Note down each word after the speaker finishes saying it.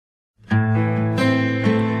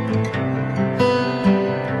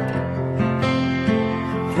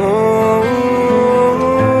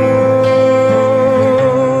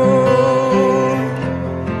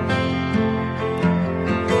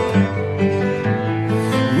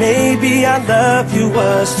maybe I love you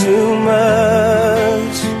was too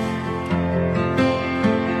much.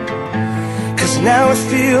 'Cause now it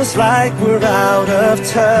feels like we're out of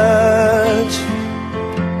touch.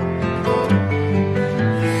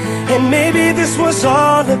 And maybe this was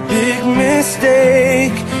all a big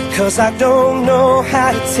mistake, 'cause I don't know how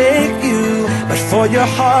to take you, but for your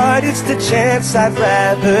heart it's the chance I'd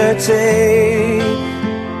rather take.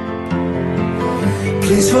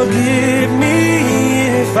 Please forgive me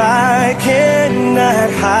if I cannot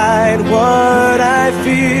hide what I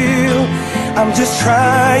feel. I'm just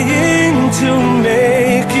trying to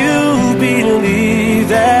make you believe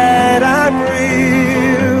that I'm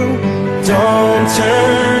real. Don't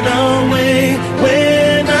turn away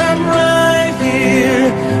when I'm right here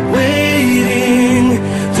waiting.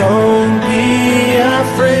 Don't be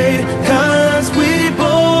afraid, 'cause we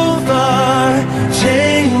both are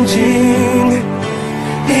changing.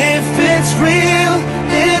 If it's real,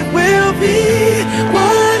 it will be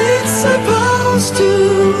what it's supposed to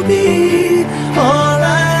be. All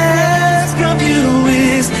I ask of you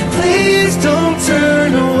is please don't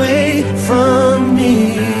turn away from me.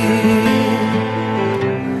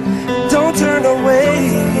 Don't turn away.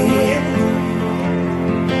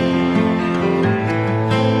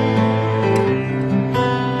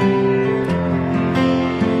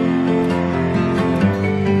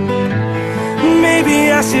 Maybe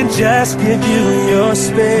I should just give you your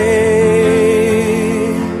space,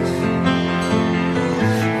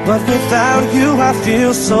 but without you I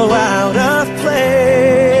feel so out of place.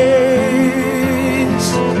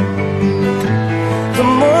 The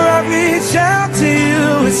more I reach out to you,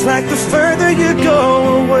 it's like the further you go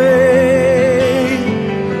away.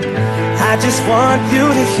 I just want you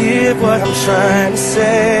to hear what I'm trying to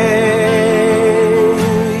say.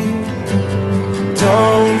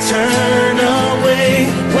 Don't turn away.